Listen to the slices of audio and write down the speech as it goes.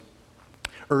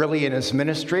Early in his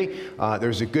ministry,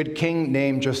 there's a good king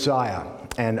named Josiah.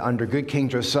 And under good King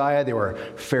Josiah, they were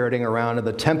ferreting around in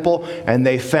the temple, and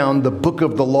they found the book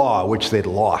of the law, which they'd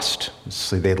lost.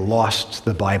 So they'd lost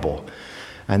the Bible.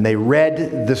 And they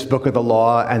read this book of the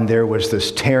law, and there was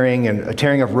this tearing, and a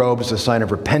tearing of robes, a sign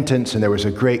of repentance, and there was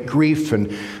a great grief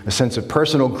and a sense of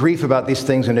personal grief about these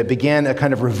things, and it began a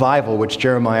kind of revival, which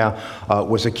Jeremiah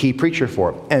was a key preacher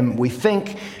for. And we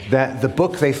think that the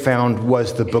book they found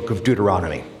was the book of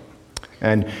Deuteronomy.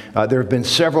 And there have been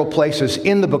several places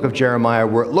in the book of Jeremiah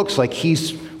where it looks like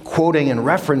he's quoting and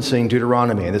referencing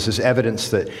Deuteronomy. And this is evidence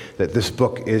that this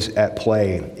book is at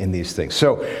play in these things.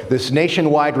 So this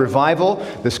nationwide revival,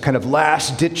 this kind of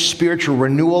last-ditch spiritual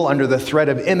renewal under the threat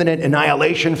of imminent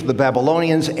annihilation for the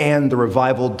Babylonians, and the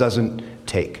revival doesn't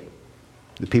take.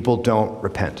 The people don't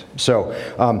repent. So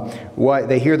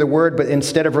they hear the word, but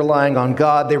instead of relying on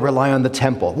God, they rely on the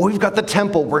temple. Well, we've got the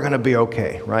temple, we're going to be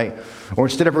okay, right? Or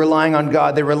instead of relying on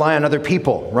God, they rely on other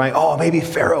people, right? Oh, maybe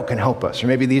Pharaoh can help us, or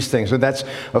maybe these things. So that's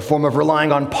a form of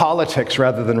relying on politics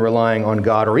rather than relying on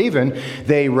God. Or even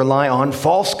they rely on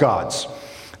false gods.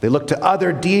 They look to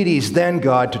other deities than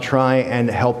God to try and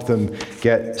help them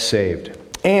get saved.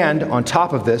 And on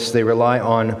top of this, they rely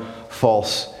on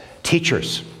false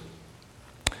teachers.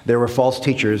 There were false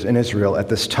teachers in Israel at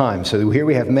this time. So here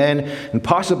we have men and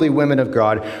possibly women of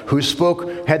God who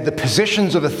had the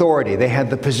positions of authority. They had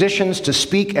the positions to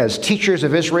speak as teachers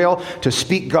of Israel, to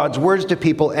speak God's words to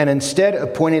people, and instead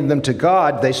of pointing them to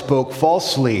God, they spoke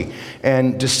falsely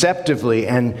and deceptively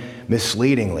and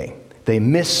misleadingly. They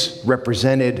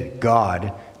misrepresented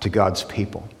God to God's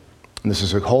people. And this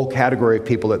is a whole category of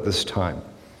people at this time.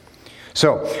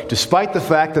 So, despite the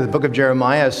fact that the book of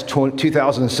Jeremiah is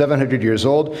 2,700 years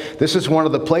old, this is one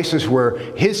of the places where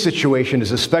his situation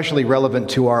is especially relevant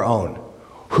to our own.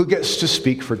 Who gets to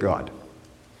speak for God?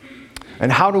 And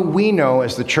how do we know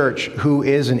as the church who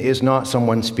is and is not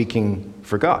someone speaking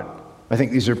for God? I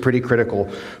think these are pretty critical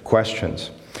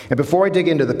questions. And before I dig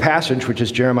into the passage, which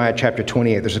is Jeremiah chapter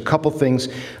 28, there's a couple things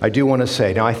I do want to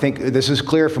say. Now, I think this is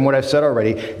clear from what I've said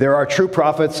already. There are true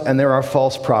prophets and there are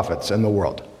false prophets in the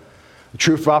world. The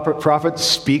true prophets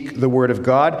speak the word of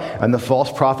God, and the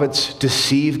false prophets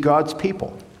deceive God's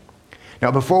people.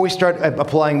 Now, before we start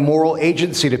applying moral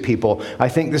agency to people, I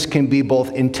think this can be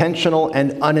both intentional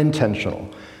and unintentional.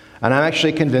 And I'm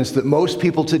actually convinced that most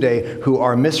people today who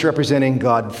are misrepresenting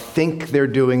God think they're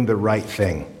doing the right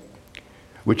thing,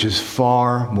 which is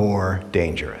far more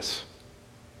dangerous.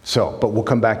 But we'll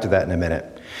come back to that in a minute.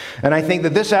 And I think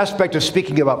that this aspect of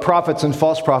speaking about prophets and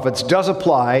false prophets does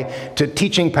apply to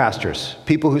teaching pastors,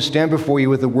 people who stand before you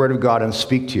with the word of God and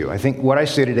speak to you. I think what I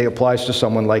say today applies to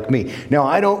someone like me. Now,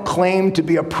 I don't claim to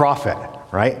be a prophet,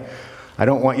 right? I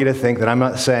don't want you to think that I'm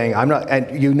not,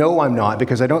 and you know I'm not,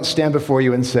 because I don't stand before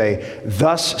you and say,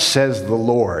 "Thus says the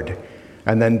Lord,"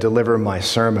 and then deliver my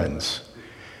sermons.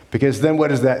 Because then what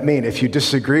does that mean? If you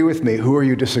disagree with me, who are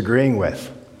you disagreeing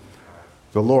with?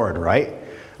 The Lord, right?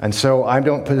 And so I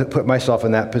don't put myself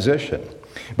in that position.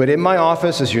 But in my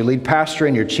office as your lead pastor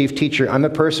and your chief teacher, I'm the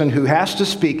person who has to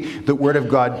speak the word of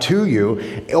God to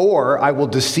you, or I will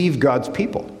deceive God's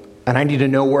people. And I need to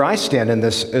know where I stand in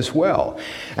this as well.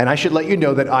 And I should let you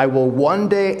know that I will one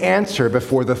day answer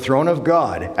before the throne of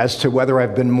God as to whether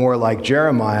I've been more like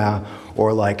Jeremiah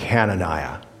or like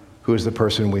Hananiah, who is the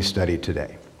person we studied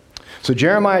today. So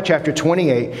Jeremiah chapter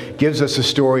 28 gives us a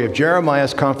story of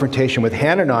Jeremiah's confrontation with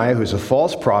Hananiah, who's a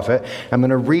false prophet. I'm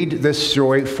going to read this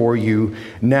story for you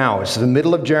now. It's the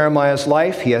middle of Jeremiah's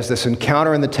life. He has this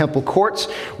encounter in the temple courts.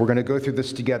 We're going to go through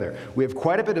this together. We have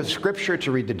quite a bit of scripture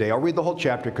to read today. I'll read the whole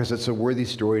chapter because it's a worthy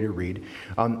story to read.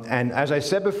 And as I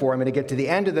said before, I'm going to get to the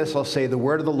end of this. I'll say the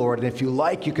word of the Lord. And if you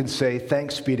like, you can say,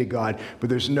 "Thanks be to God."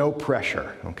 But there's no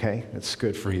pressure, okay? It's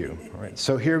good for you. All right,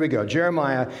 so here we go.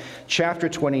 Jeremiah chapter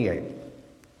 28.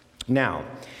 Now,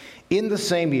 in the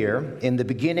same year, in the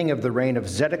beginning of the reign of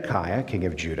Zedekiah, king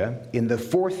of Judah, in the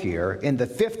 4th year, in the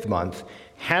 5th month,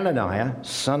 Hananiah,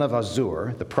 son of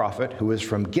Azur, the prophet, who is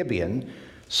from Gibeon,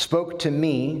 spoke to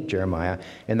me, Jeremiah,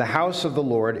 in the house of the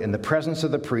Lord, in the presence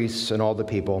of the priests and all the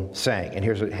people, saying, and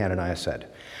here's what Hananiah said,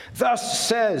 "Thus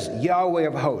says Yahweh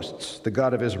of hosts, the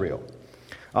God of Israel,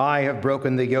 I have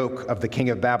broken the yoke of the king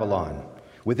of Babylon.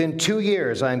 Within 2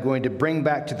 years, I am going to bring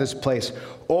back to this place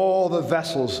all the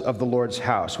vessels of the Lord's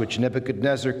house, which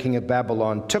Nebuchadnezzar, king of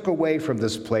Babylon, took away from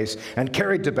this place and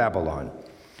carried to Babylon.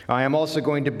 I am also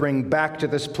going to bring back to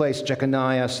this place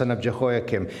Jeconiah, son of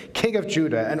Jehoiakim, king of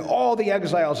Judah, and all the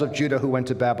exiles of Judah who went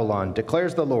to Babylon,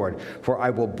 declares the Lord, for I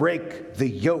will break the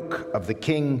yoke of the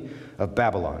king of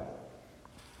Babylon."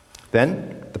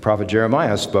 Then the prophet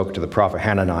Jeremiah spoke to the prophet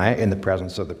Hananiah in the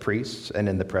presence of the priests and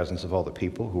in the presence of all the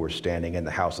people who were standing in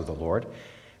the house of the Lord.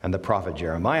 And the prophet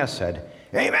Jeremiah said,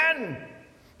 Amen!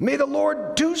 May the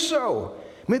Lord do so!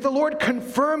 May the Lord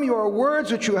confirm your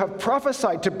words which you have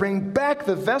prophesied to bring back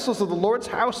the vessels of the Lord's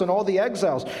house and all the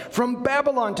exiles from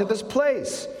Babylon to this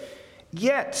place.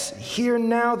 Yet hear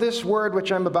now this word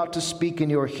which I'm about to speak in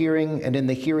your hearing and in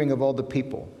the hearing of all the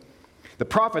people. The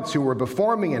prophets who were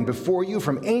before me and before you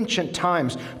from ancient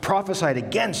times prophesied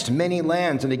against many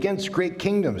lands and against great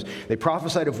kingdoms. They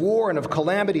prophesied of war and of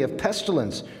calamity, of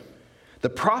pestilence. The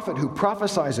prophet who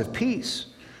prophesies of peace,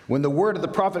 when the word of the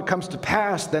prophet comes to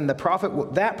pass, then that prophet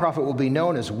will be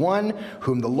known as one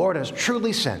whom the Lord has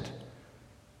truly sent.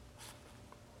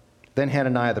 Then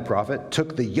Hananiah the prophet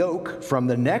took the yoke from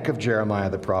the neck of Jeremiah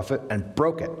the prophet and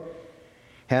broke it.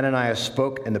 Hananiah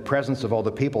spoke in the presence of all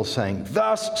the people, saying,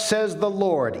 Thus says the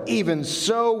Lord, even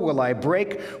so will I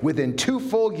break within 2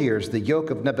 full years the yoke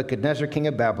of Nebuchadnezzar king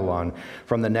of Babylon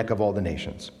from the neck of all the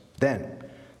nations. Then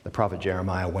the prophet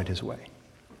Jeremiah went his way.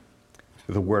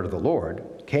 The word of the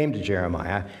Lord came to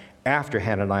Jeremiah after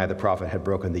Hananiah the prophet had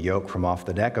broken the yoke from off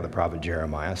the neck of the prophet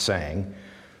Jeremiah, saying,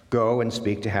 Go and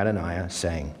speak to Hananiah,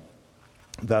 saying,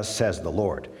 Thus says the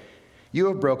Lord, You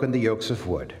have broken the yokes of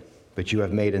wood, but you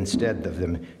have made instead of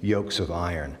them yokes of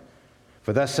iron.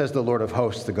 For thus says the Lord of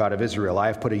hosts, the God of Israel, I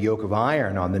have put a yoke of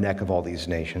iron on the neck of all these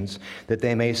nations, that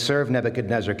they may serve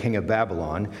Nebuchadnezzar king of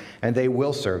Babylon, and they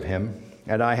will serve him.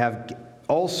 And I have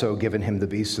also given him the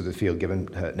beasts of the field, given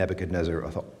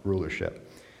Nebuchadnezzar rulership.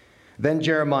 Then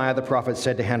Jeremiah the prophet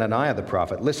said to Hananiah the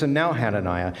prophet, Listen now,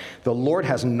 Hananiah, the Lord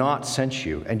has not sent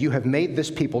you, and you have made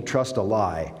this people trust a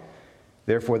lie.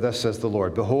 Therefore, thus says the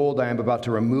Lord, Behold, I am about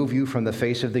to remove you from the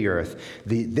face of the earth.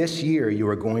 This year you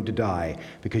are going to die,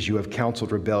 because you have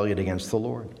counseled rebellion against the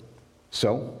Lord.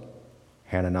 So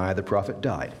Hananiah the prophet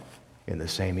died in the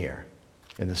same year,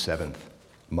 in the 7th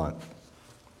month.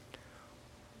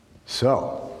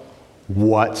 So,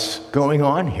 what's going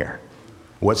on here?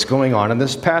 What's going on in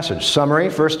this passage? Summary,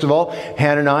 first of all,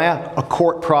 Hananiah, a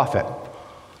court prophet.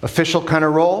 Official kind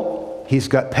of role. He's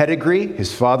got pedigree.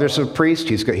 His father's a priest.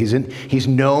 He's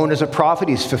known as a prophet.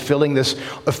 He's fulfilling this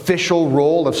official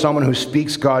role of someone who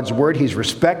speaks God's word. He's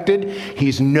respected.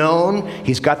 He's known.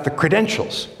 He's got the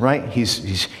credentials, right?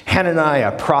 He's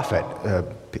Hananiah, prophet,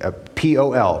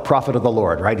 P-O-L, prophet of the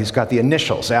Lord, right? He's got the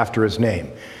initials after his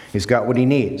name. He's got what he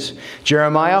needs.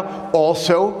 Jeremiah,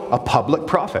 also a public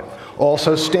prophet,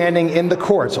 also standing in the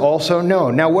courts, also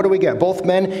known. Now, what do we get? Both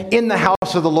men in the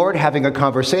house of the Lord having a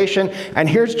conversation, and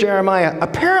here's Jeremiah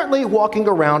apparently walking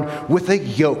around with a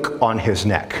yoke on his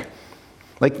neck.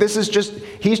 Like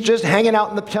he's just hanging out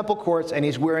in the temple courts and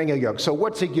he's wearing a yoke. So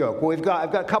what's a yoke? Well,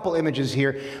 I've got a couple images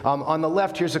here. On the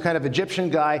left, here's a kind of Egyptian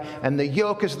guy, and the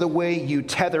yoke is the way you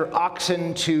tether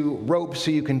oxen to ropes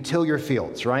so you can till your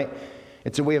fields, right?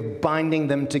 It's a way of binding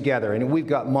them together. And we've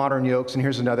got modern yokes, and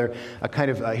here's another,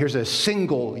 here's a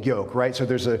single yoke, right? So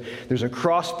there's a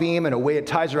cross beam and a way it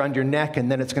ties around your neck,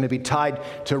 and then it's going to be tied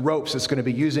to ropes that's going to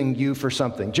be using you for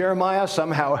something. Jeremiah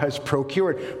somehow has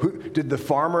procured. Did the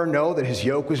farmer know that his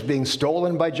yoke was being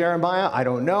stolen by Jeremiah? I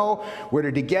don't know. Where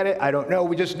did he get it? I don't know.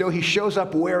 We just know he shows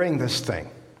up wearing this thing.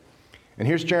 And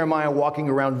here's Jeremiah walking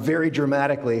around very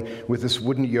dramatically with this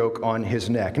wooden yoke on his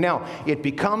neck. Now, it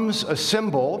becomes a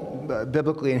symbol,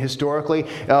 biblically and historically,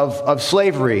 of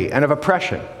slavery and of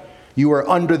oppression. You are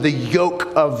under the yoke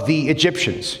of the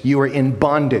Egyptians. You are in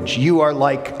bondage. You are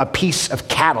like a piece of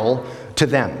cattle to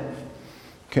them.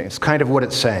 Okay, it's kind of what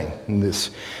it's saying in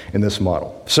this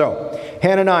model. So,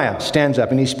 Hananiah stands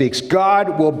up and he speaks,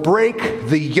 God will break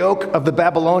the yoke of the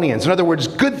Babylonians. In other words,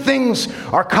 good things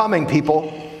are coming,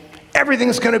 people.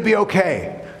 Everything's going to be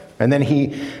okay. And then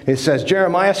it says,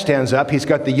 Jeremiah stands up. He's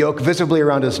got the yoke visibly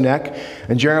around his neck.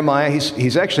 And Jeremiah,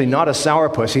 he's actually not a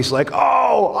sourpuss. He's like,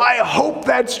 oh, I hope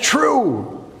that's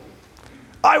true.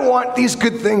 I want these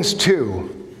good things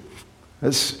too.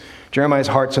 Jeremiah's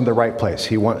heart's in the right place.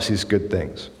 He wants these good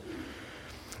things.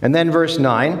 And then verse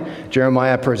 9,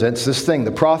 Jeremiah presents this thing.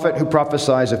 The prophet who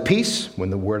prophesies of peace, when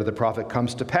the word of the prophet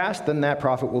comes to pass, then that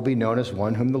prophet will be known as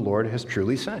one whom the Lord has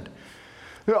truly sent.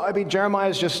 I mean,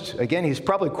 Jeremiah's he's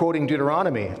probably quoting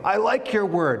Deuteronomy. I like your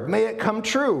word. May it come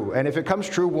true. And if it comes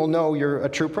true, we'll know you're a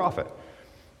true prophet.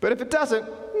 But if it doesn't,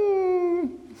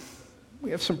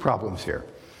 we have some problems here.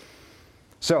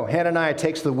 So Hananiah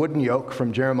takes the wooden yoke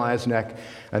from Jeremiah's neck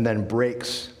and then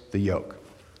breaks the yoke.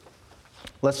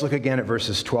 Let's look again at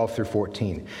verses 12 through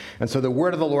 14. And so the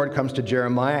word of the Lord comes to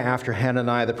Jeremiah after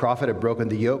Hananiah the prophet had broken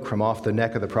the yoke from off the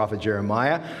neck of the prophet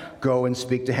Jeremiah. Go and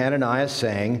speak to Hananiah,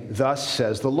 saying, thus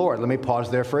says the Lord. Let me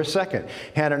pause there for a second.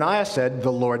 Hananiah said,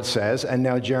 the Lord says, and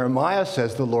now Jeremiah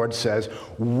says, the Lord says.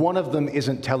 One of them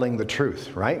isn't telling the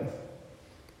truth, right?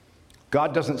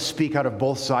 God doesn't speak out of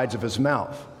both sides of his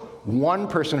mouth. One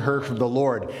person heard from the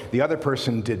Lord, the other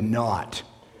person did not.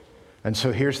 And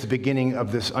so here's the beginning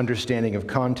of this understanding of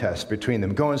contest between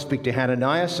them. Go and speak to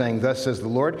Hananiah, saying, thus says the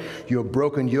Lord, you have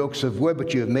broken yokes of wood,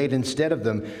 but you have made instead of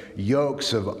them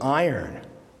yokes of iron.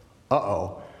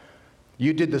 Uh-oh.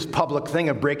 You did this public thing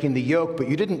of breaking the yoke, but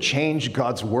you didn't change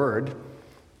God's word.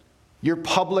 Your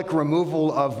public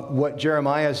removal of what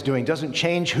Jeremiah is doing doesn't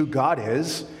change who God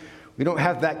is. We don't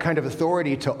have that kind of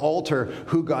authority to alter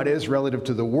who God is relative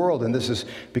to the world, and this is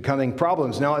becoming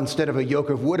problems. Now, instead of a yoke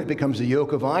of wood, it becomes a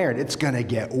yoke of iron. It's going to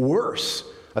get worse,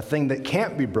 a thing that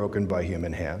can't be broken by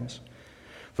human hands.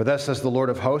 For thus says the Lord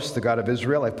of hosts, the God of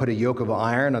Israel, I put a yoke of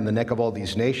iron on the neck of all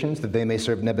these nations, that they may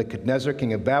serve Nebuchadnezzar,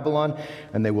 king of Babylon,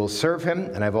 and they will serve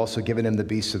him, and I've also given him the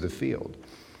beasts of the field.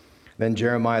 Then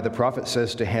Jeremiah the prophet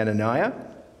says to Hananiah,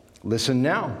 listen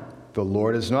now. The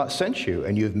Lord has not sent you,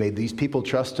 and you have made these people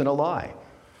trust in a lie.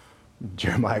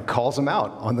 Jeremiah calls him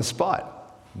out on the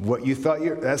spot. What you thought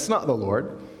that's not the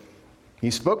Lord. He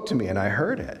spoke to me, and I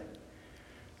heard it.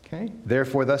 Okay?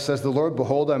 Therefore, thus says the Lord,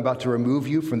 behold, I'm about to remove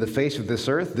you from the face of this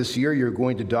earth. This year you're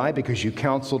going to die because you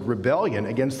counseled rebellion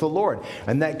against the Lord.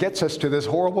 And that gets us to this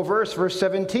horrible verse, verse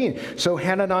 17. So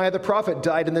Hananiah the prophet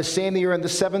died in the same year in the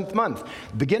 7th month.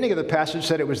 The beginning of the passage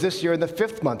said it was this year in the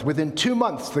 5th month. Within 2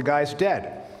 months, the guy's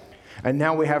dead. And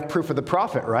now we have proof of the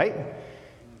prophet, right?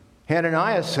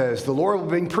 Hananiah says, the Lord will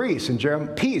bring peace. And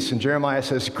Jeremiah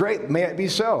says, great, may it be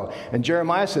so. And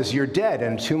Jeremiah says, you're dead.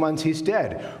 And in 2 months he's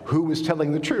dead. Who was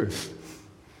telling the truth?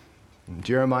 And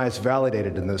Jeremiah is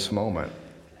validated in this moment.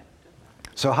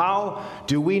 So how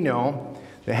do we know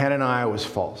that Hananiah was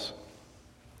false?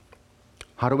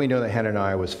 How do we know that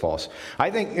Hananiah was false? I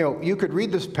think, you could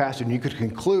read this passage and you could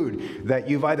conclude that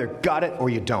you've either got it or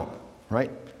you don't,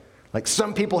 right? Like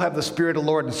some people have the Spirit of the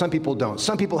Lord and some people don't.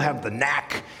 Some people have the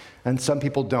knack and some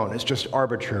people don't. It's just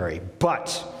arbitrary.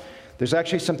 But there's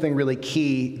actually something really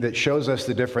key that shows us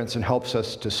the difference and helps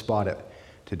us to spot it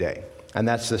today. And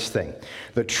that's this thing.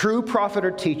 The true prophet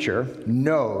or teacher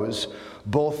knows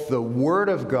both the Word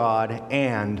of God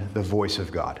and the voice of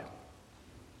God.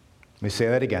 Let me say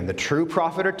that again. The true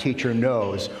prophet or teacher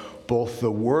knows both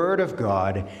the Word of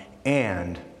God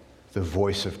and the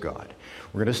voice of God.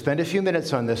 We're going to spend a few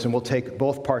minutes on this, and we'll take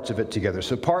both parts of it together.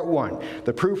 So part one,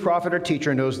 the true prophet or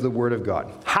teacher knows the Word of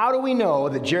God. How do we know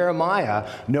that Jeremiah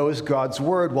knows God's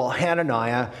Word while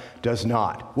Hananiah does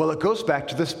not? Well, it goes back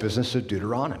to this business of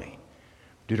Deuteronomy.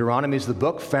 Deuteronomy is the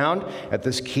book found at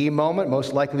this key moment,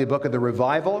 most likely a book of the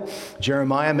revival.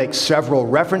 Jeremiah makes several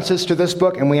references to this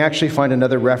book, and we actually find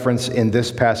another reference in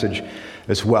this passage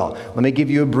as well. Let me give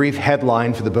you a brief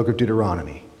headline for the book of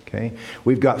Deuteronomy. Okay?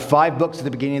 We've got 5 books at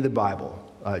the beginning of the Bible.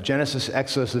 Genesis,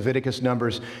 Exodus, Leviticus,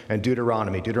 Numbers, and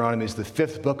Deuteronomy. Deuteronomy is the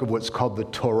 5th book of what's called the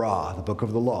Torah, the book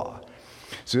of the law.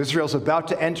 So Israel's about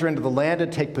to enter into the land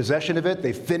and take possession of it.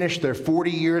 They finished their 40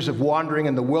 years of wandering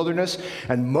in the wilderness,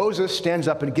 and Moses stands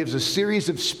up and gives a series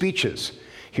of speeches.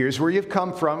 Here's where you've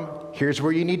come from. Here's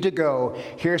where you need to go.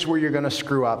 Here's where you're going to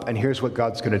screw up, and here's what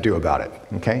God's going to do about it.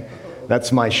 Okay?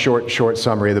 That's my short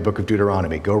summary of the book of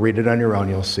Deuteronomy. Go read it on your own.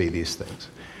 You'll see these things.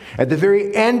 At the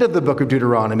very end of the book of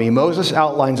Deuteronomy, Moses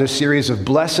outlines a series of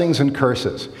blessings and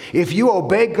curses. If you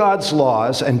obey God's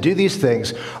laws and do these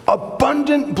things,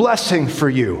 abundant blessing for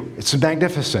you. It's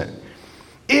magnificent.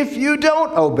 If you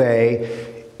don't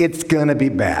obey, it's going to be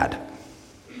bad.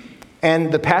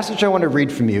 And the passage I want to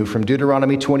read from you from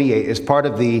Deuteronomy 28 is part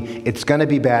of the it's going to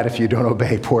be bad if you don't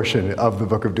obey portion of the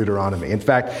book of Deuteronomy. In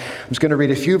fact, I'm just going to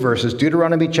read a few verses.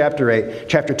 Deuteronomy chapter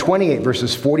 28,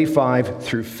 verses 45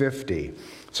 through 50.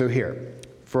 So here,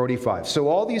 45. So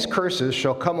all these curses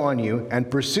shall come on you and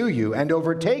pursue you and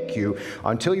overtake you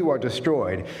until you are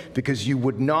destroyed, because you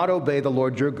would not obey the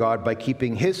Lord your God by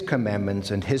keeping his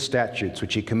commandments and his statutes,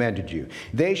 which he commanded you.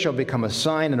 They shall become a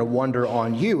sign and a wonder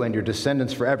on you and your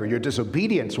descendants forever. Your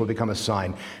disobedience will become a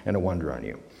sign and a wonder on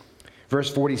you. Verse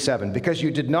 47, because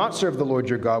you did not serve the Lord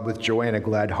your God with joy and a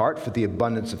glad heart for the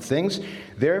abundance of things,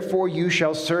 therefore you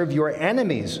shall serve your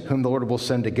enemies, whom the Lord will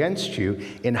send against you,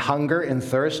 in hunger and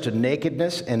thirst and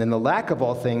nakedness and in the lack of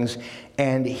all things,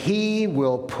 and he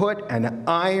will put an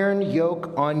iron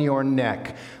yoke on your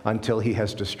neck until he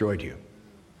has destroyed you.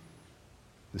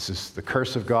 This is the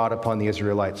curse of God upon the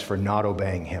Israelites for not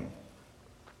obeying him.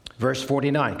 Verse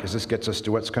 49, because this gets us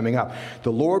to what's coming up.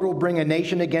 The Lord will bring a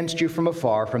nation against you from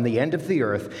afar, from the end of the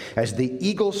earth, as the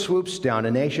eagle swoops down,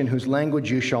 a nation whose language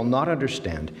you shall not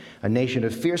understand, a nation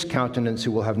of fierce countenance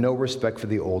who will have no respect for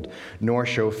the old, nor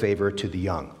show favor to the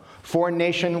young. Foreign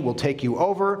nation will take you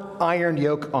over, iron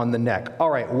yoke on the neck. All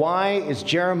right, why is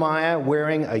Jeremiah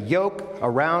wearing a yoke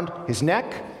around his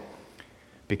neck?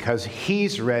 Because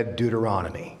he's read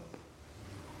Deuteronomy.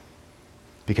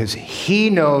 Because he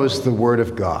knows the Word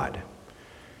of God.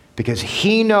 Because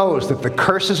he knows that the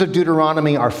curses of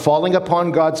Deuteronomy are falling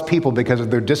upon God's people because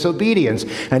of their disobedience,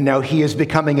 and now he is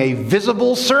becoming a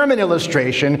visible sermon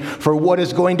illustration for what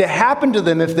is going to happen to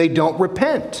them if they don't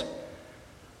repent.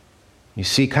 You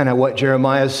see kind of what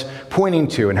Jeremiah's pointing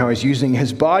to and how he's using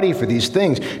his body for these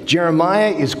things.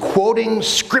 Jeremiah is quoting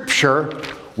Scripture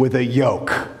with a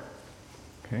yoke.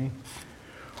 Okay?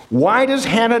 Why does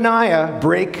Hananiah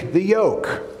break the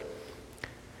yoke?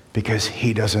 Because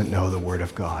he doesn't know the Word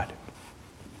of God.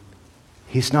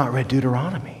 He's not read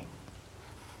Deuteronomy.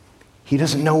 He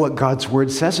doesn't know what God's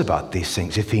Word says about these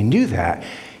things. If he knew that,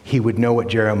 he would know what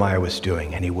Jeremiah was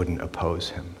doing and he wouldn't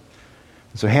oppose him.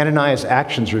 So Hananiah's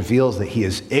actions reveals that he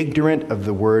is ignorant of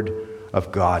the Word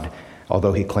of God,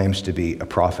 although he claims to be a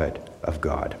prophet of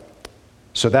God.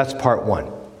 So that's part one.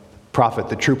 Prophet,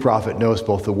 the true prophet, knows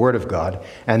both the Word of God,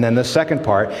 and then the second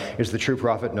part is the true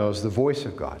prophet knows the voice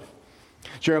of God.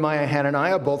 Jeremiah and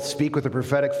Hananiah both speak with a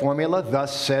prophetic formula.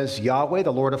 Thus says Yahweh,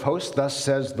 the Lord of hosts. Thus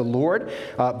says the Lord.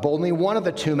 Only one of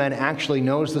the two men actually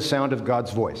knows the sound of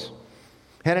God's voice.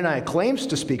 Hananiah claims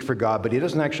to speak for God, but he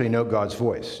doesn't actually know God's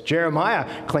voice. Jeremiah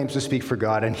claims to speak for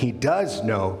God, and he does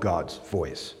know God's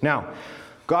voice. Now,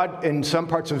 God, in some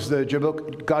parts of the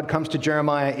book, God comes to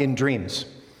Jeremiah in dreams.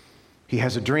 He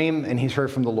has a dream, and he's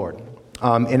heard from the Lord.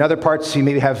 In other parts, he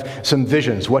may have some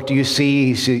visions. What do you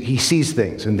see? He sees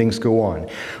things, and things go on.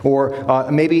 Or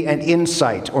maybe an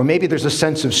insight, or maybe there's a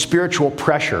sense of spiritual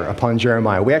pressure upon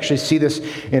Jeremiah. We actually see this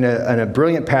in a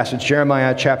brilliant passage,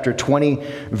 Jeremiah chapter 20,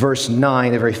 verse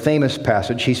 9, a very famous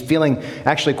passage. He's feeling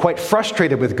actually quite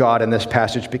frustrated with God in this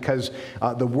passage because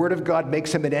the Word of God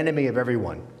makes him an enemy of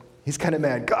everyone. He's kind of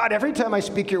mad. God, every time I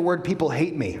speak your word, people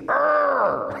hate me.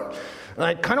 Arrgh! And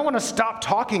I kind of want to stop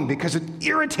talking because it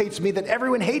irritates me that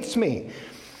everyone hates me.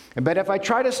 But if I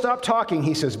try to stop talking,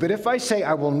 he says, but if I say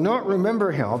I will not remember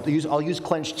him, I'll use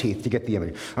clenched teeth to get the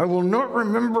image. I will not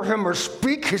remember him or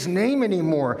speak his name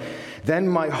anymore. Then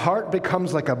my heart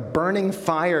becomes like a burning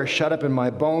fire shut up in my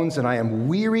bones, and I am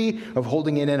weary of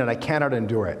holding it in, and I cannot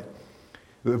endure it.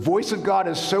 The voice of God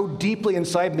is so deeply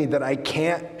inside me that I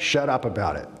can't shut up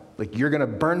about it. Like, you're going to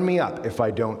burn me up if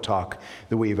I don't talk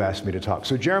the way you've asked me to talk.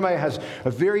 So Jeremiah has a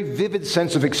very vivid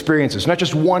sense of experiences, not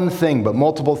just one thing, but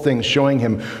multiple things showing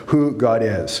him who God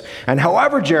is. And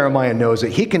however Jeremiah knows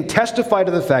it, he can testify to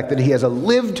the fact that he has a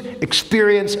lived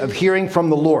experience of hearing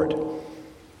from the Lord.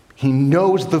 He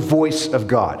knows the voice of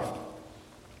God.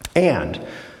 And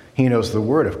he knows the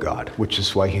Word of God, which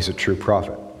is why he's a true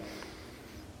prophet.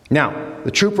 Now,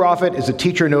 the true prophet is a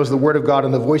teacher who knows the Word of God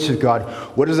and the voice of God.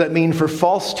 What does that mean for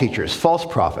false teachers, false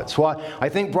prophets? Well, I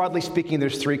think broadly speaking,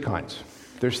 there's three kinds.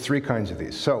 There's three kinds of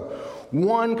these. So,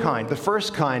 one kind, the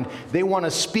first kind, they want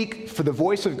to speak for the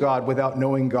voice of God without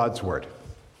knowing God's Word.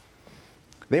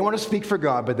 They want to speak for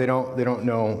God, but they don't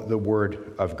know the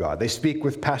Word of God. They speak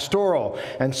with pastoral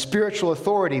and spiritual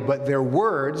authority, but their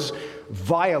words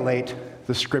violate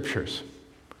the Scriptures.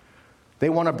 They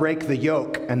want to break the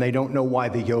yoke, and they don't know why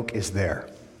the yoke is there.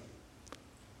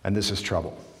 And this is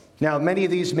trouble. Now, many of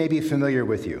these may be familiar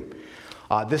with you.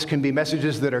 This can be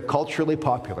messages that are culturally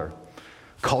popular,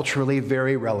 culturally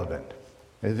very relevant.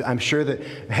 I'm sure that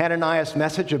Hananiah's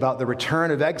message about the return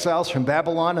of exiles from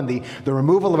Babylon and the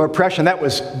removal of oppression, that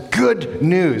was good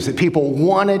news that people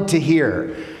wanted to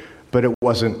hear, but it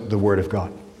wasn't the Word of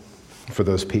God for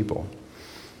those people.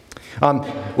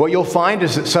 What you'll find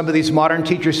is that some of these modern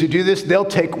teachers who do this, they'll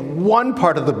take one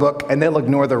part of the book and they'll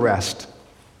ignore the rest,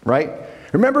 right?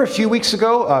 Remember a few weeks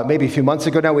ago, maybe a few months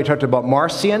ago now, we talked about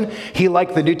Marcion. He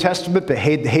liked the New Testament but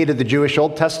hated the Jewish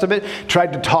Old Testament,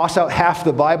 tried to toss out half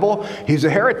the Bible. He's a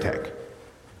heretic.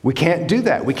 We can't do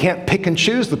that. We can't pick and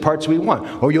choose the parts we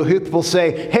want. Or you'll hear people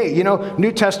say, hey,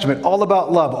 New Testament, all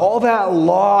about love. All that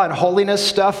law and holiness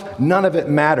stuff, none of it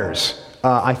matters.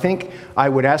 I think I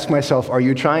would ask myself, are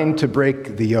you trying to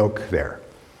break the yoke there?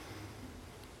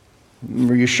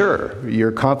 Are you sure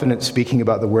you're confident speaking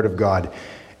about the Word of God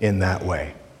in that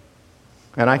way?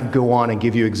 And I could go on and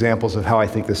give you examples of how I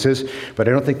think this is, but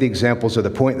I don't think the examples are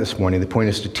the point this morning. The point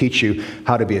is to teach you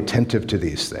how to be attentive to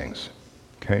these things.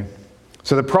 Okay?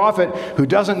 So the prophet who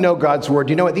doesn't know God's Word,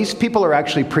 you know what? These people are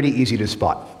actually pretty easy to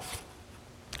spot.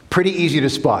 Pretty easy to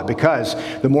spot because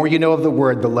the more you know of the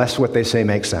word, the less what they say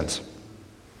makes sense.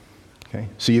 Okay,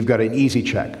 so you've got an easy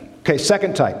check. Okay,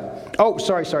 second type. Oh,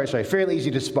 sorry. Fairly easy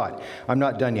to spot. I'm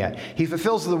not done yet. He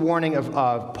fulfills the warning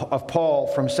of Paul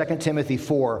from 2 Timothy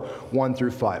 4, 1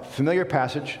 through 5. Familiar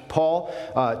passage. Paul,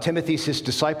 Timothy's his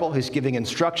disciple. He's giving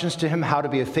instructions to him how to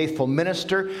be a faithful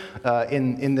minister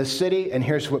in this city. And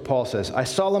here's what Paul says. I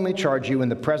solemnly charge you in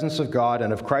the presence of God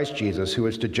and of Christ Jesus, who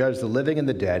is to judge the living and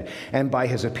the dead, and by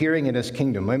his appearing in his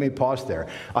kingdom. Let me pause there.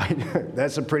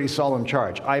 That's a pretty solemn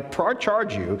charge. I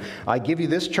charge you, I give you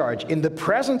this charge, in the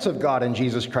presence of God and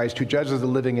Jesus Christ, who judges the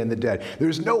living and the dead.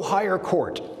 There's no higher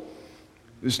court.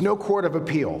 There's no court of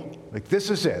appeal. Like, this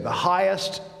is it, the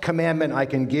highest commandment I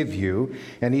can give you.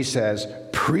 And he says,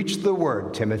 preach the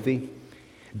word, Timothy.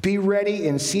 Be ready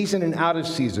in season and out of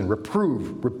season.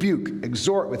 Reprove, rebuke,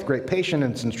 exhort with great patience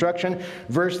and instruction.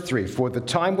 Verse 3, for the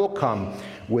time will come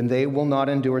when they will not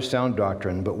endure sound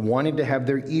doctrine, but wanting to have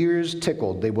their ears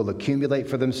tickled, they will accumulate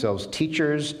for themselves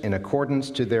teachers in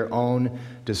accordance to their own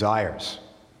desires.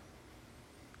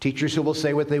 Teachers who will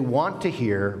say what they want to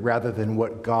hear rather than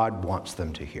what God wants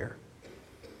them to hear.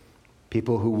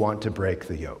 People who want to break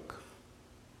the yoke.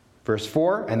 Verse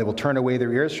 4, and they will turn away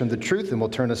their ears from the truth and will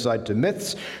turn aside to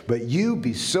myths. But you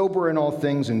be sober in all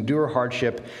things, endure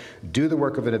hardship, do the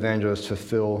work of an evangelist,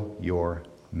 fulfill your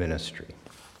ministry.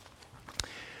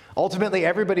 Ultimately,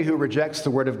 everybody who rejects the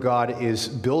word of God is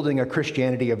building a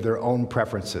Christianity of their own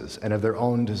preferences and of their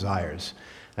own desires,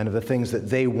 and of the things that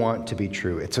they want to be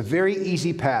true. It's a very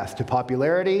easy path to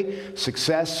popularity,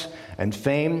 success, and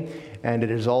fame, and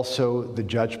it is also the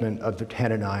judgment of the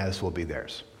Hananiahs will be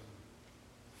theirs.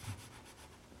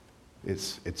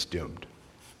 It's doomed.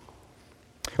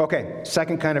 Okay,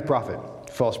 second kind of prophet,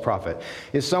 false prophet,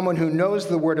 is someone who knows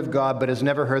the word of God but has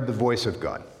never heard the voice of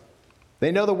God.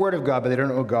 They know the word of God, but they don't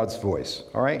know God's voice,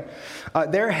 all right?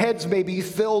 Their heads may be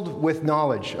filled with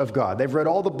knowledge of God. They've read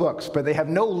all the books, but they have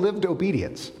no lived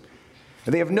obedience.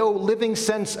 They have no living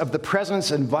sense of the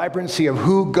presence and vibrancy of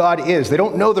who God is. They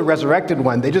don't know the resurrected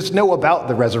one. They just know about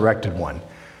the resurrected one.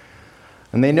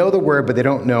 And they know the word, but they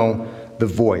don't know the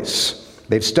voice.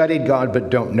 They've studied God but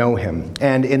don't know him.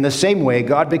 And in the same way,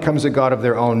 God becomes a God of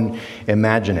their own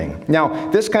imagining.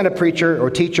 Now, this kind of preacher or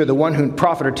teacher,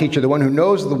 prophet or teacher, the one who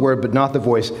knows the word but not the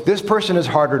voice, this person is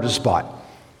harder to spot.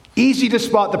 Easy to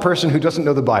spot the person who doesn't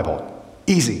know the Bible.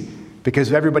 Easy,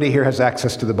 because everybody here has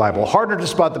access to the Bible. Harder to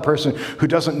spot the person who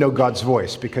doesn't know God's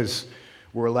voice, because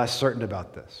we're less certain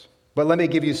about this. But let me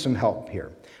give you some help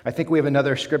here. I think we have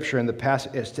another scripture in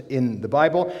the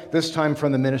Bible, this time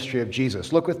from the ministry of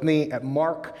Jesus. Look with me at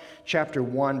Mark chapter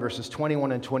 1, verses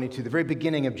 21 and 22, the very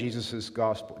beginning of Jesus'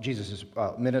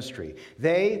 ministry.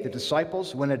 They, the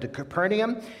disciples, went into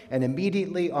Capernaum, and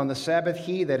immediately on the Sabbath,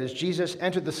 he, that is Jesus,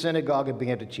 entered the synagogue and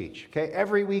began to teach. Okay,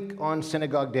 every week on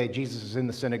synagogue day, Jesus is in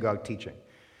the synagogue teaching.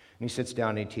 And he sits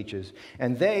down and he teaches.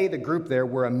 And they, the group there,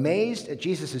 were amazed at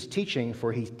Jesus' teaching,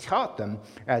 for he taught them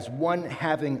as one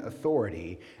having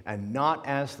authority and not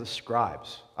as the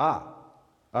scribes.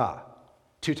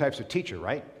 Two types of teacher,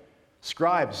 right?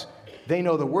 Scribes, they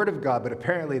know the word of God, but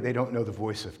apparently they don't know the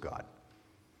voice of God.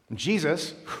 And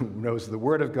Jesus, who knows the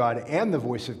word of God and the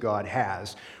voice of God,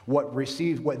 has what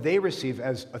they receive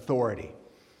as authority.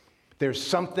 There's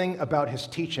something about his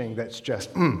teaching that's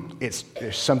just,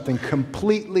 there's something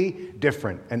completely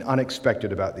different and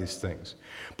unexpected about these things.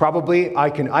 Probably, I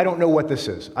don't know what this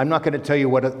is. I'm not going to tell you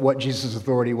what Jesus'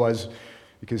 authority was,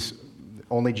 because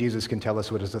only Jesus can tell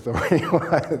us what his authority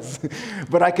was.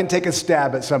 But I can take a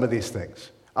stab at some of these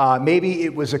things. Maybe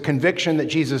it was a conviction that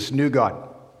Jesus knew God.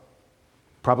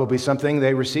 Probably something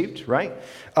they received, right?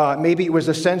 Maybe it was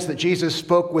a sense that Jesus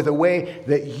spoke with a way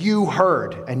that you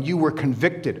heard and you were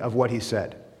convicted of what he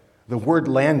said. The word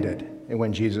landed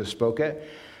when Jesus spoke it.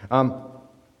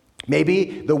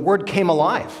 Maybe the word came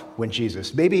alive when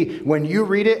Jesus. Maybe when you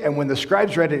read it and when the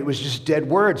scribes read it, it was just dead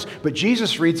words. But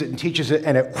Jesus reads it and teaches it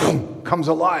and it comes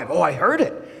alive. Oh, I heard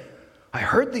it. I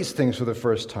heard these things for the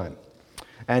first time.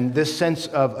 And this sense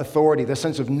of authority, this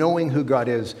sense of knowing who God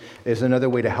is another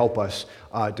way to help us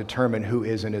determine who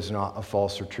is and is not a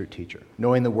false or true teacher.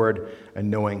 Knowing the word and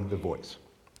knowing the voice.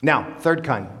 Now, third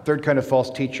kind of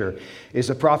false teacher is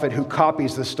a prophet who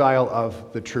copies the style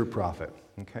of the true prophet.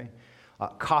 Okay,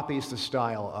 copies the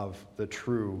style of the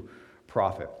true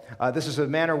prophet. This is a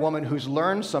man or woman who's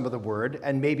learned some of the word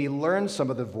and maybe learned some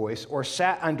of the voice, or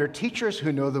sat under teachers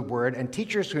who know the word and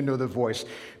teachers who know the voice,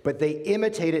 but they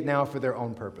imitate it now for their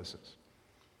own purposes.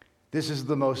 This is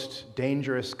the most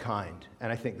dangerous kind,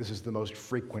 and I think this is the most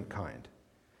frequent kind.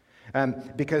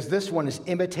 Because this one is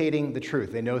imitating the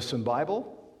truth. They know some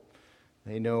Bible,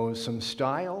 they know some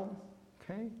style,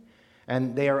 okay?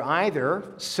 And they are either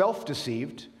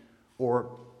self-deceived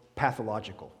or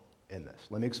pathological in this.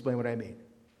 Let me explain what I mean.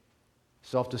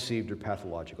 Self-deceived or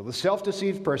pathological. The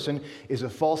self-deceived person is a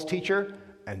false teacher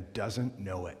and doesn't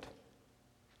know it.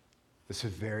 This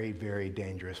is a very, very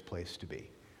dangerous place to be.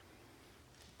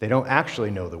 They don't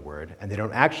actually know the word, and they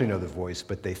don't actually know the voice,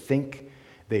 but they think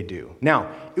they do. Now,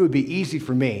 it would be easy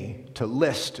for me to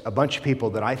list a bunch of people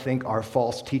that I think are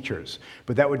false teachers,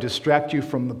 but that would distract you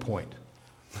from the point.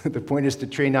 The point is to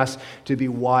train us to be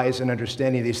wise in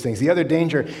understanding these things. The other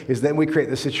danger is then we create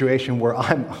the situation where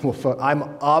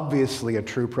I'm obviously a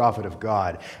true prophet of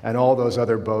God, and all those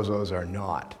other bozos are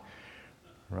not.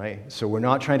 Right? So we're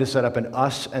not trying to set up an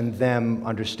us and them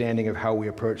understanding of how we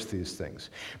approach these things.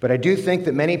 But I do think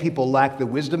that many people lack the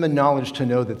wisdom and knowledge to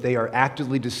know that they are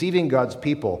actively deceiving God's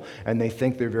people, and they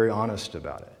think they're very honest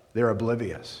about it. They're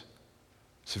oblivious.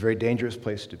 It's a very dangerous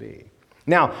place to be.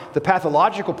 Now, the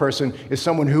pathological person is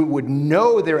someone who would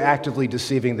know they're actively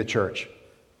deceiving the church,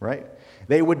 right?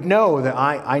 They would know that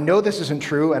I know this isn't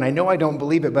true, and I know I don't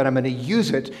believe it, but I'm going to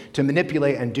use it to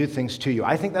manipulate and do things to you.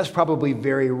 I think that's probably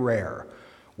very rare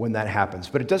when that happens,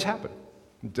 but it does happen.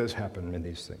 It does happen in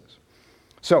these things.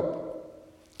 So,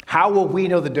 how will we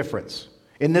know the difference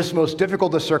in this most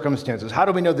difficult of circumstances? How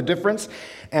do we know the difference?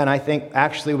 And I think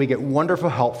actually we get wonderful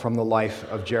help from the life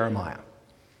of Jeremiah.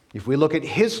 If we look at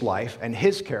his life and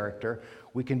his character,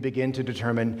 we can begin to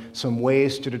determine some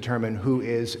ways to determine who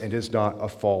is and is not a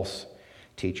false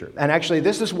teacher. And actually,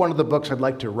 this is one of the books I'd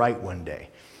like to write one day.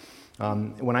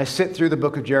 When I sit through the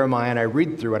book of Jeremiah and I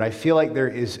read through it, I feel like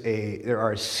there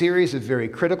are a series of very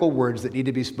critical words that need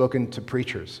to be spoken to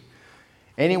preachers.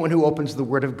 Anyone who opens the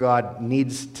Word of God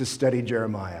needs to study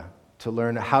Jeremiah to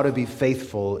learn how to be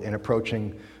faithful in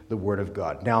approaching the Word of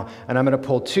God. Now, and I'm going to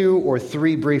pull 2 or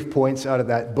 3 brief points out of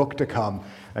that book to come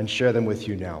and share them with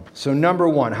you now. So number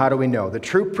 1, how do we know? The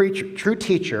true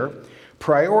teacher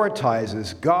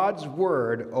prioritizes God's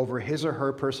Word over his or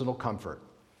her personal comfort.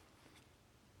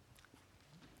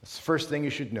 That's the first thing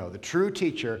you should know. The true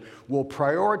teacher will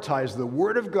prioritize the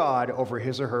Word of God over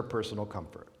his or her personal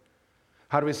comfort.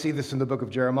 How do we see this in the book of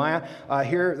Jeremiah?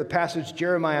 Here, the passage,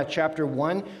 Jeremiah chapter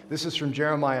 1. This is from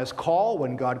Jeremiah's call,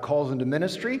 when God calls into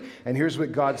ministry. And here's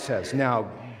what God says. Now,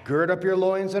 gird up your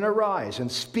loins and arise, and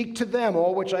speak to them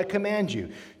all which I command you.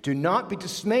 Do not be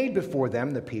dismayed before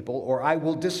them, the people, or I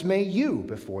will dismay you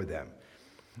before them.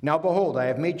 Now behold, I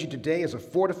have made you today as a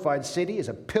fortified city, as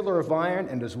a pillar of iron,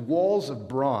 and as walls of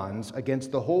bronze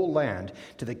against the whole land,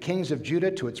 to the kings of Judah,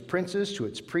 to its princes, to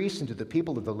its priests, and to the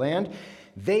people of the land.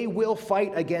 They will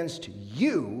fight against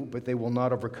you, but they will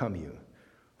not overcome you.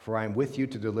 For I am with you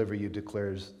to deliver you,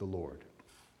 declares the Lord.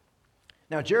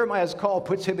 Now Jeremiah's call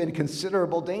puts him in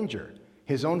considerable danger.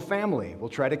 His own family will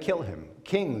try to kill him.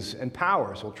 Kings and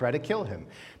powers will try to kill him.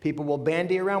 People will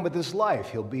bandy around with his life.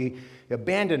 He'll be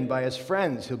abandoned by his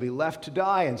friends. He'll be left to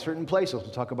die in certain places.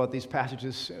 We'll talk about these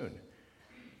passages soon.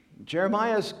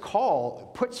 Jeremiah's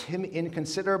call puts him in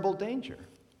considerable danger.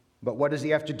 But what does he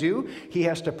have to do? He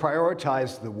has to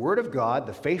prioritize the Word of God,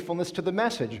 the faithfulness to the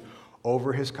message,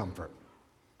 over his comfort.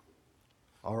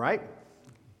 All right?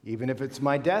 Even if it's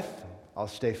my death, I'll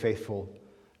stay faithful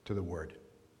to the Word.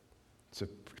 It's a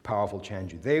powerful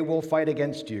change. They will fight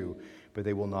against you, but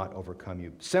they will not overcome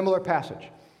you. Similar passage.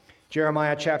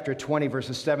 Jeremiah chapter 20,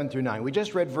 verses 7 through 9. We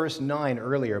just read verse 9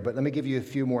 earlier, but let me give you a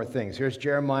few more things. Here's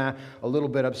Jeremiah a little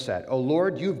bit upset. O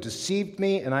Lord, you've deceived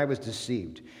me, and I was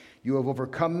deceived. You have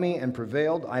overcome me and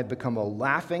prevailed. I have become a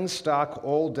laughing stock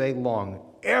all day long.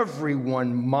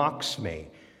 Everyone mocks me.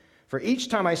 For each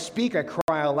time I speak, I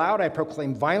cry aloud, I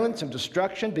proclaim violence and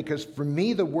destruction, because for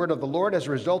me the word of the Lord has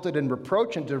resulted in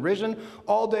reproach and derision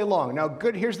all day long. Now,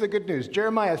 here's the good news.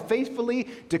 Jeremiah faithfully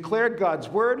declared God's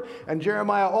word, and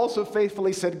Jeremiah also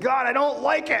faithfully said, God, I don't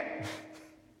like it.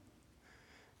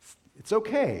 It's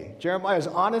okay. Jeremiah is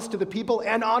honest to the people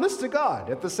and honest to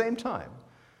God at the same time.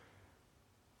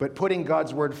 But putting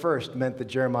God's word first meant that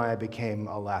Jeremiah became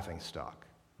a laughingstock,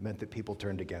 meant that people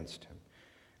turned against him.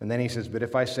 And then he says, but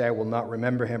if I say I will not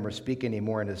remember him or speak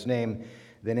anymore in his name,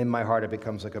 then in my heart it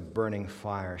becomes like a burning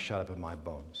fire shut up in my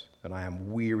bones. And I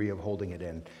am weary of holding it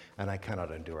in, and I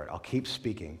cannot endure it. I'll keep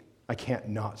speaking. I can't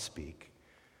not speak.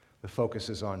 The focus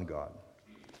is on God.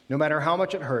 No matter how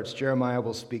much it hurts, Jeremiah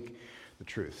will speak the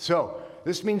truth. So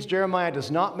this means Jeremiah does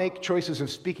not make choices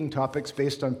of speaking topics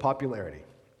based on popularity.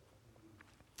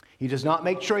 He does not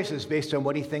make choices based on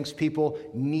what he thinks people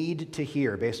need to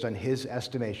hear, based on his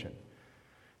estimation.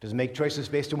 Doesn't make choices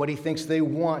based on what he thinks they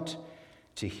want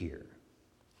to hear.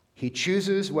 He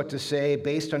chooses what to say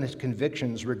based on his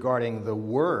convictions regarding the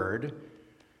word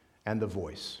and the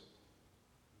voice.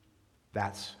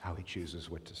 That's how he chooses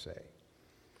what to say.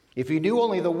 If he knew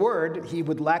only the word, he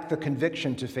would lack the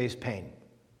conviction to face pain.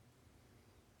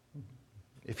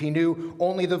 If he knew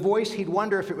only the voice, he'd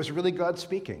wonder if it was really God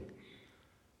speaking.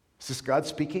 Is this God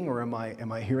speaking, or am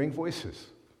I hearing voices?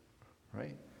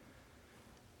 Right?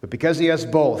 But because he has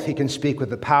both, he can speak with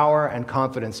the power and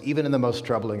confidence, even in the most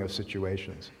troubling of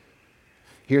situations.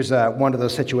 Here's one of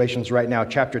those situations right now,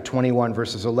 chapter 21,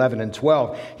 verses 11 and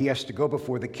 12. He has to go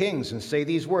before the kings and say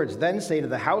these words. Then say to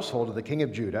the household of the king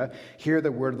of Judah, hear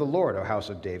the word of the Lord, O house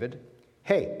of David.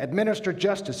 Hey, administer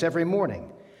justice every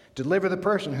morning. Deliver the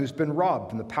person who's been robbed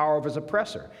from the power of his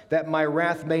oppressor, that my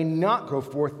wrath may not go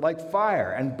forth like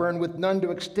fire and burn with none to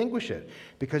extinguish it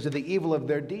because of the evil of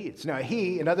their deeds. Now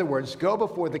he, in other words, go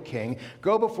before the king,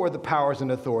 go before the powers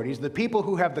and authorities, the people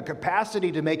who have the capacity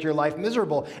to make your life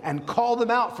miserable, and call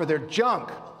them out for their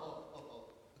junk.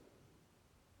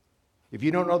 If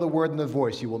you don't know the word and the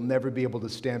voice, you will never be able to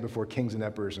stand before kings and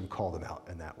emperors and call them out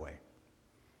in that way.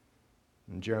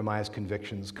 And Jeremiah's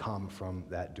convictions come from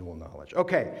that dual knowledge.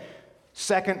 Okay,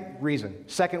 second reason,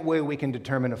 second way we can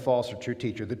determine a false or true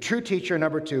teacher. The true teacher,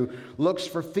 number 2, looks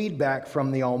for feedback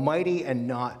from the Almighty and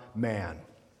not man.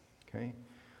 Okay?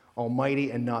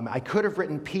 Almighty and not man. I could have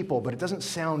written people, but it doesn't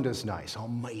sound as nice.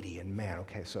 Almighty and man.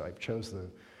 Okay, so I chose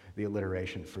the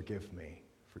alliteration. Forgive me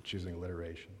for choosing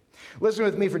alliteration. Listen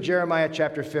with me for Jeremiah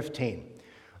chapter 15.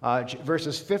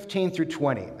 Verses 15 through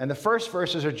 20. And the first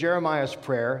verses are Jeremiah's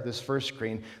prayer, this first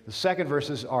screen. The second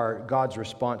verses are God's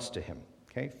response to him.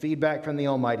 Okay? Feedback from the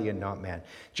Almighty and not man.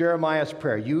 Jeremiah's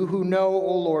prayer. You who know,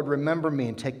 O Lord, remember me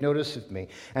and take notice of me,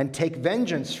 and take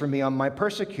vengeance for me on my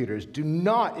persecutors. Do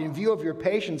not, in view of your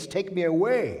patience, take me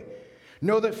away.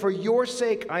 Know that for your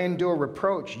sake I endure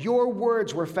reproach. Your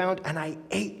words were found, and I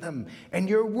ate them. And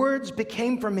your words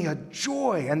became for me a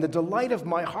joy and the delight of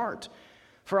my heart.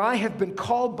 For I have been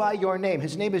called by your name.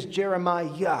 His name is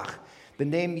Jeremiah. The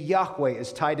name Yahweh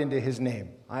is tied into his name.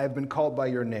 I have been called by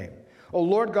your name. O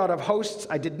Lord God of hosts,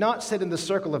 I did not sit in the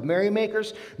circle of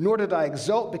merrymakers, nor did I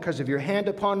exult because of your hand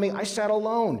upon me. I sat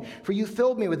alone, for you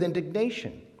filled me with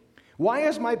indignation. Why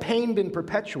has my pain been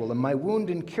perpetual and my wound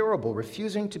incurable,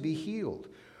 refusing to be healed?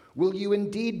 Will you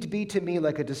indeed be to me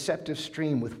like a deceptive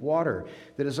stream with water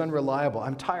that is unreliable?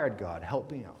 I'm tired, God.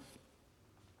 Help me out.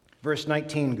 Verse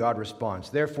 19, God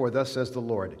responds, therefore, thus says the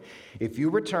Lord, if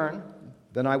you return,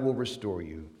 then I will restore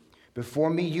you. Before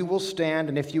me you will stand,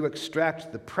 and if you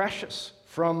extract the precious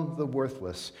from the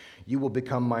worthless, you will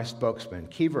become my spokesman.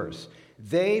 Key verse,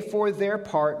 they for their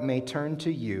part may turn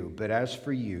to you, but as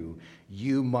for you,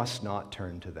 you must not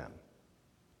turn to them.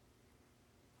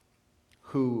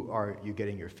 Who are you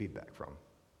getting your feedback from?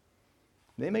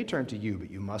 They may turn to you,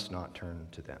 but you must not turn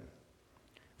to them.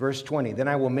 Verse 20, then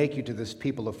I will make you to this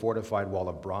people a fortified wall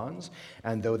of bronze,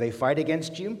 and though they fight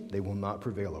against you, they will not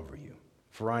prevail over you.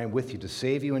 For I am with you to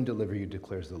save you and deliver you,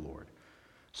 declares the Lord.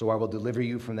 So I will deliver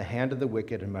you from the hand of the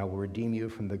wicked, and I will redeem you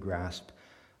from the grasp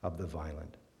of the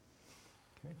violent.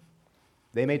 Okay.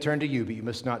 They may turn to you, but you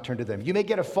must not turn to them. You may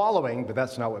get a following, but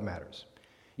that's not what matters.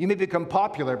 You may become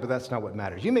popular, but that's not what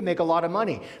matters. You may make a lot of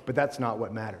money, but that's not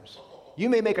what matters. You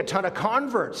may make a ton of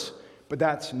converts, but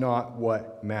that's not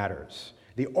what matters.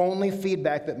 The only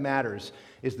feedback that matters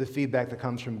is the feedback that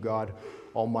comes from God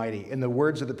Almighty. In the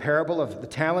words of the parable of the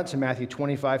talents in Matthew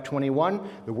 25:21,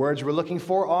 the words we're looking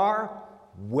for are,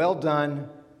 well done,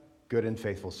 good and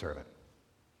faithful servant.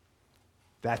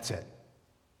 That's it.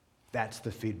 That's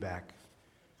the feedback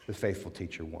the faithful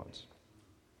teacher wants.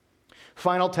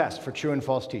 Final test for true and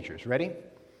false teachers. Ready?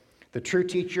 The true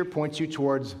teacher points you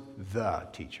towards the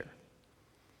teacher.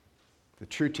 The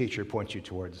true teacher points you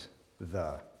towards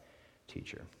the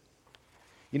teacher.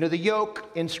 You know, the yoke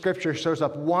in Scripture shows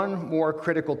up one more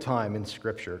critical time in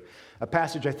Scripture, a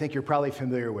passage I think you're probably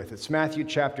familiar with. It's Matthew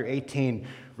chapter 18,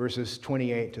 verses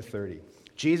 28 to 30.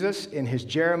 Jesus, in his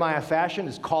Jeremiah fashion,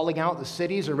 is calling out the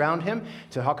cities around him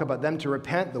to talk about them to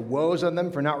repent, the woes on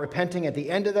them for not repenting. At the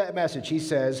end of that message, he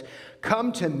says,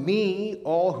 come to me,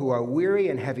 all who are weary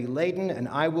and heavy laden, and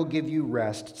I will give you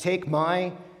rest. Take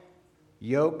my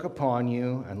yoke upon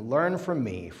you and learn from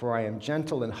me, for I am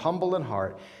gentle and humble in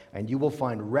heart, and you will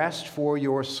find rest for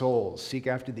your souls. Seek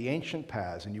after the ancient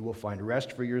paths, and you will find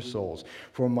rest for your souls.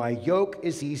 For my yoke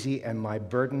is easy and my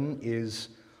burden is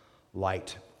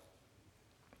light.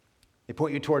 They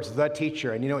point you towards the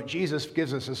teacher, and you know what? Jesus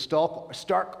gives us a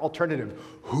stark alternative.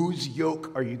 Whose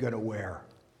yoke are you going to wear?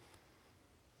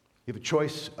 You have a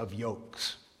choice of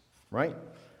yokes, right?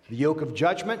 The yoke of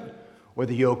judgment or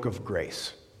the yoke of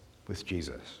grace with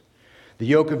Jesus. The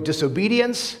yoke of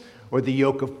disobedience or the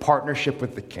yoke of partnership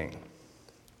with the King.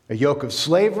 A yoke of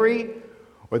slavery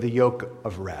or the yoke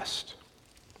of rest.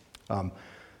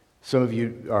 Some of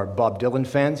you are Bob Dylan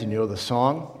fans, and you know the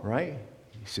song, right?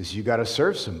 He says, you got to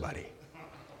serve somebody.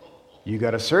 You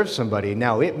got to serve somebody.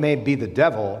 Now, it may be the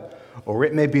devil or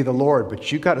it may be the Lord,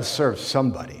 but you got to serve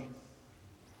somebody.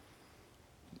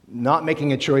 Not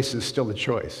making a choice is still a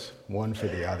choice, one for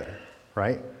the other,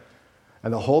 right?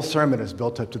 And the whole sermon is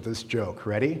built up to this joke.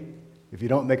 Ready? If you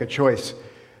don't make a choice,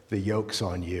 the yoke's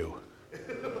on you.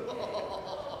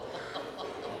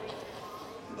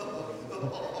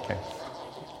 Okay.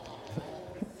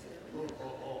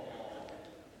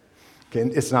 Okay,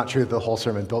 it's not true that the whole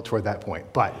sermon built toward that point,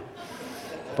 but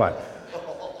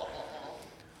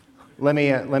let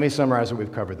me summarize what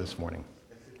we've covered this morning.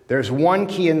 There's one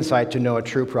key insight to know a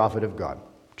true prophet of God,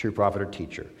 true prophet or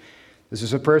teacher. This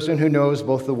is a person who knows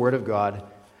both the Word of God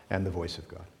and the voice of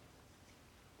God.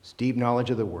 It's deep knowledge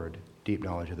of the Word, deep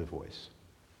knowledge of the voice.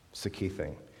 It's the key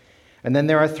thing. And then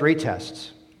there are 3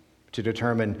 tests to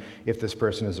determine if this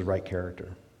person is the right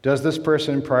character. Does this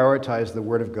person prioritize the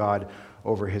Word of God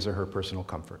over his or her personal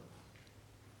comfort?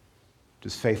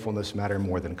 Does faithfulness matter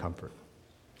more than comfort?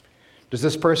 Does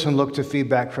this person look to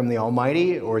feedback from the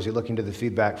Almighty, or is he looking to the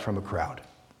feedback from a crowd?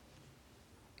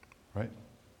 Right?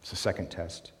 It's the second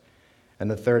test. And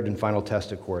the third and final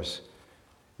test, of course,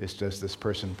 is does this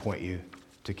person point you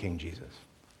to King Jesus?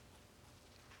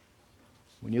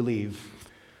 When you leave,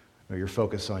 are your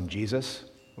focus on Jesus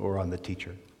or on the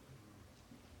teacher?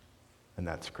 And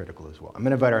that's critical as well. I'm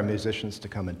going to invite our musicians to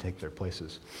come and take their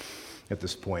places at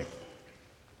this point.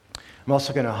 I'm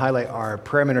also going to highlight our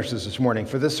prayer ministers this morning.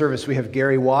 For this service, we have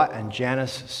Gary Watt and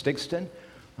Janice Stigston.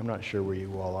 I'm not sure where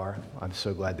you all are. I'm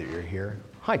so glad that you're here.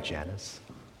 Hi, Janice.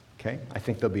 Okay, I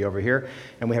think they'll be over here.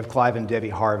 And we have Clive and Debbie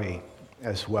Harvey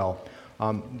as well.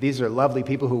 These are lovely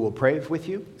people who will pray with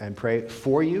you and pray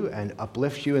for you and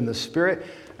uplift you in the Spirit.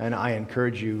 And I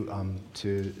encourage you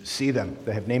to see them.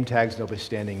 They have name tags. They'll be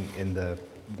standing in the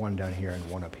one down here and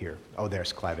one up here. Oh,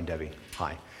 there's Clive and Debbie.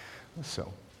 Hi.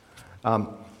 So,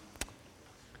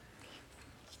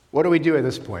 what do we do at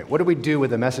this point? What do we do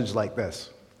with a message like this?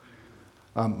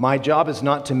 My job is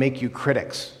not to make you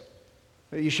critics.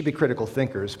 You should be critical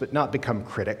thinkers, but not become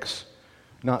critics.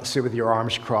 Not sit with your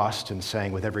arms crossed and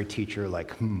saying with every teacher,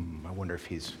 like, I wonder if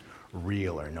he's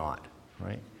real or not,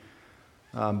 right?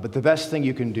 But the best thing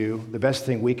you can do, the best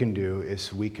thing we can do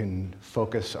is we can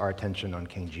focus our attention on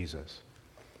King Jesus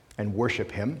and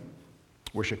worship him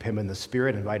in the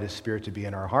Spirit, invite his Spirit to be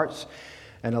in our hearts,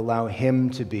 and allow him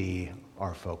to be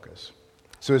our focus.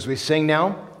 So as we sing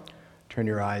now, turn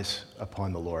your eyes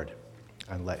upon the Lord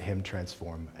and let him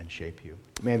transform and shape you.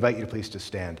 May I invite you please to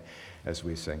stand as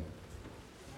we sing.